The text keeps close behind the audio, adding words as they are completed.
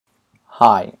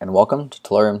Hi, and welcome to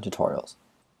Tellurium Tutorials.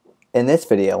 In this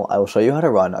video, I will show you how to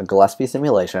run a Gillespie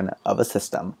simulation of a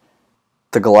system.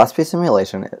 The Gillespie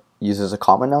simulation uses a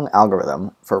common known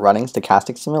algorithm for running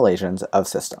stochastic simulations of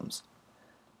systems.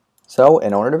 So,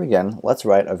 in order to begin, let's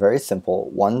write a very simple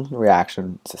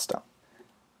one-reaction system,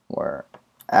 where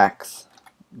x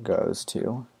goes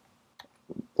to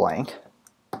blank.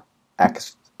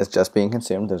 X is just being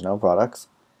consumed, there's no products.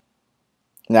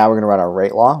 Now we're going to run our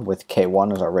rate law with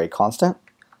k1 as our rate constant,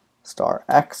 star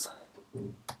x,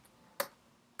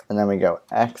 and then we go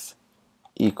x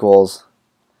equals,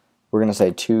 we're going to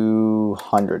say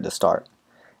 200 to start.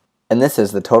 And this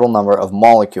is the total number of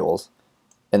molecules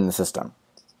in the system.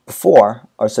 Before,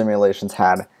 our simulations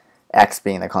had x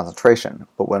being the concentration,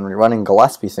 but when we're running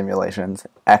Gillespie simulations,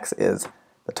 x is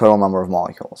the total number of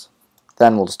molecules.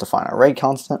 Then we'll just define our rate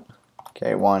constant,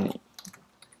 k1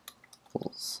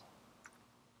 equals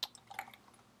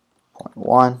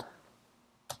 0.1,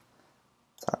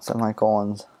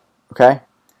 semicolons, okay?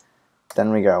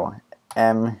 Then we go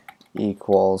m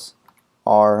equals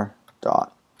r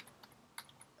dot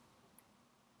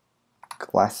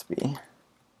Gillespie. I'm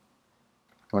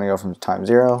going to go from time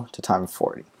 0 to time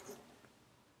 40.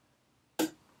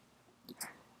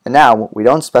 And now we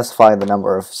don't specify the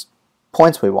number of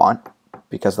points we want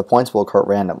because the points will occur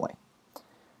randomly.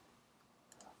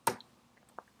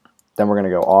 Then we're going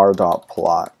to go r dot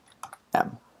plot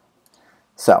m.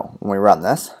 So when we run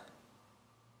this,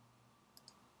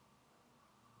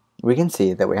 we can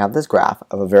see that we have this graph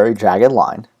of a very jagged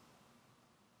line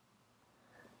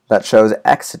that shows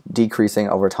x decreasing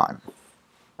over time.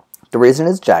 The reason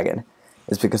it's jagged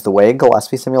is because the way a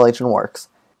Gillespie simulation works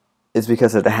is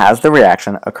because it has the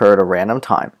reaction occur at a random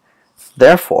time.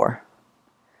 Therefore,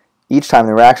 each time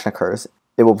the reaction occurs,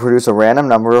 it will produce a random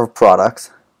number of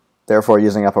products, therefore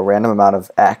using up a random amount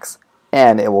of x,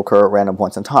 and it will occur at random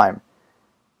points in time.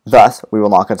 Thus, we will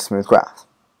not get a smooth graph.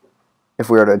 If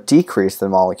we were to decrease the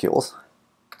molecules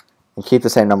and keep the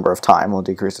same number of time, we'll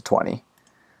decrease to 20,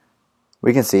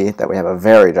 we can see that we have a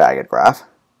very jagged graph.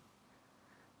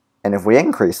 And if we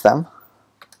increase them,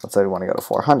 let's say we want to go to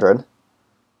 400,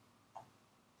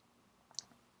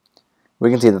 we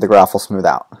can see that the graph will smooth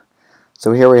out.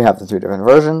 So here we have the three different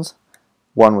versions,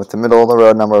 one with the middle of the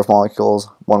road number of molecules,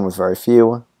 one with very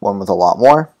few, one with a lot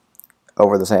more,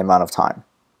 over the same amount of time.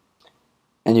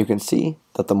 And you can see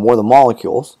that the more the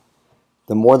molecules,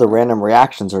 the more the random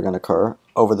reactions are going to occur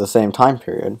over the same time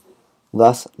period,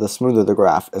 thus the smoother the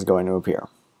graph is going to appear.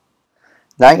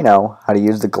 Now you know how to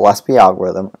use the Gillespie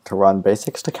algorithm to run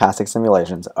basic stochastic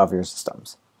simulations of your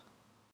systems.